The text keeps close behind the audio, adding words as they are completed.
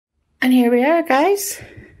And here we are, guys.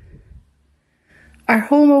 Our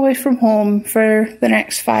home away from home for the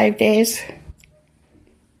next 5 days.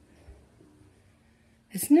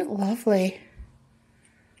 Isn't it lovely?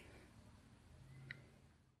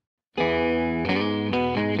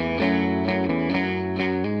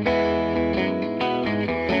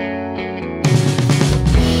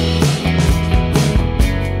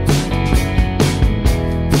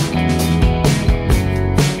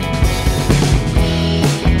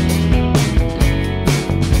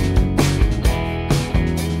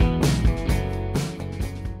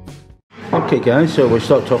 Okay guys, so we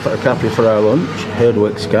stopped off at a cafe for our lunch,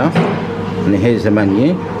 Herdwick's Cafe, and here's the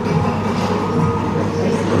menu.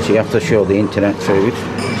 So you have to show the internet food,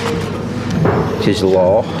 which is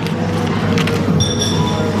law.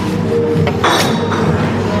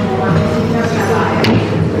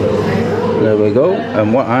 There we go,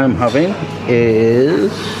 and what I'm having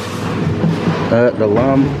is the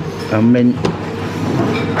lamb and mint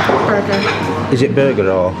Burger. Is it burger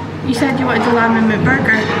or? You said you wanted the lamb and mint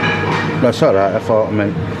burger. That's alright, I thought I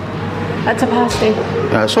meant. That's a pasty.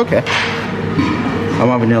 That's okay. I'm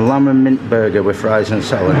having a lamb and mint burger with fries and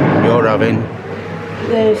salad. You're having?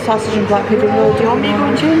 The sausage and black pudding roll. Do you want me to go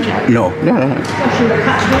and change it? No.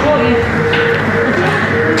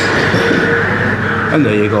 And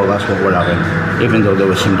there you go, that's what we're having. Even though there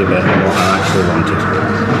was some debate on what I actually wanted.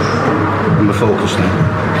 And we're focused now.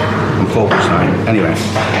 I'm focused now. Anyway,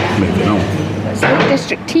 moving on. It's Lake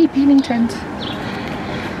District Tea, Pennington's.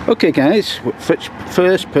 Okay guys,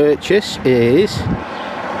 first purchase is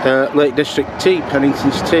Lake District Tea,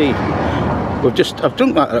 Pennington's Tea. I've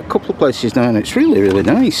drunk that at a couple of places now and it's really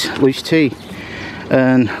nice, loose tea.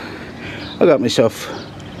 And I got myself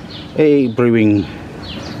a brewing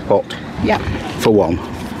pot. Yeah. For one.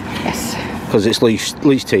 Yes. Because it's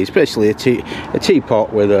loose tea. It's basically a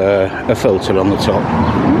teapot with a filter on the top.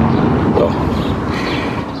 So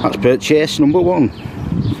that's purchase number one.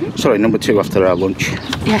 Sorry, number two after our lunch.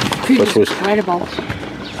 Yeah, food was incredible.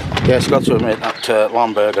 Yes, got to admit that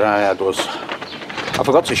lamb burger I had was... I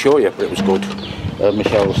forgot to show you, but it was good.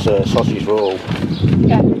 Michelle's sausage roll.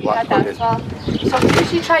 Yeah, you had that as well. So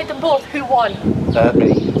because you tried them both, who won?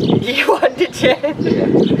 Me. You won, did you? Yeah,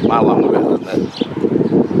 my lamb was better than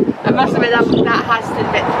it. I must admit that has to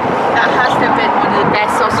have been one of the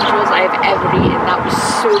best sausage rolls I've ever eaten. That was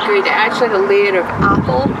so good. It actually had a layer of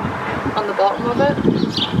apple on the bottom of it.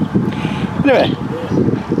 Anyway,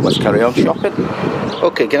 let's carry on shopping.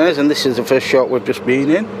 Okay guys, and this is the first shop we've just been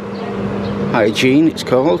in. Hygiene, it's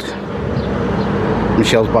called.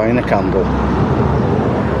 Michelle's buying a candle.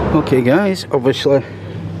 Okay guys, obviously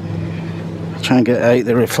try and get out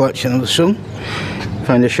the reflection of the sun.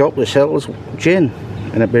 Find a shop that sells gin,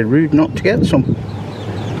 and it'd be rude not to get some,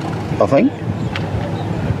 I think.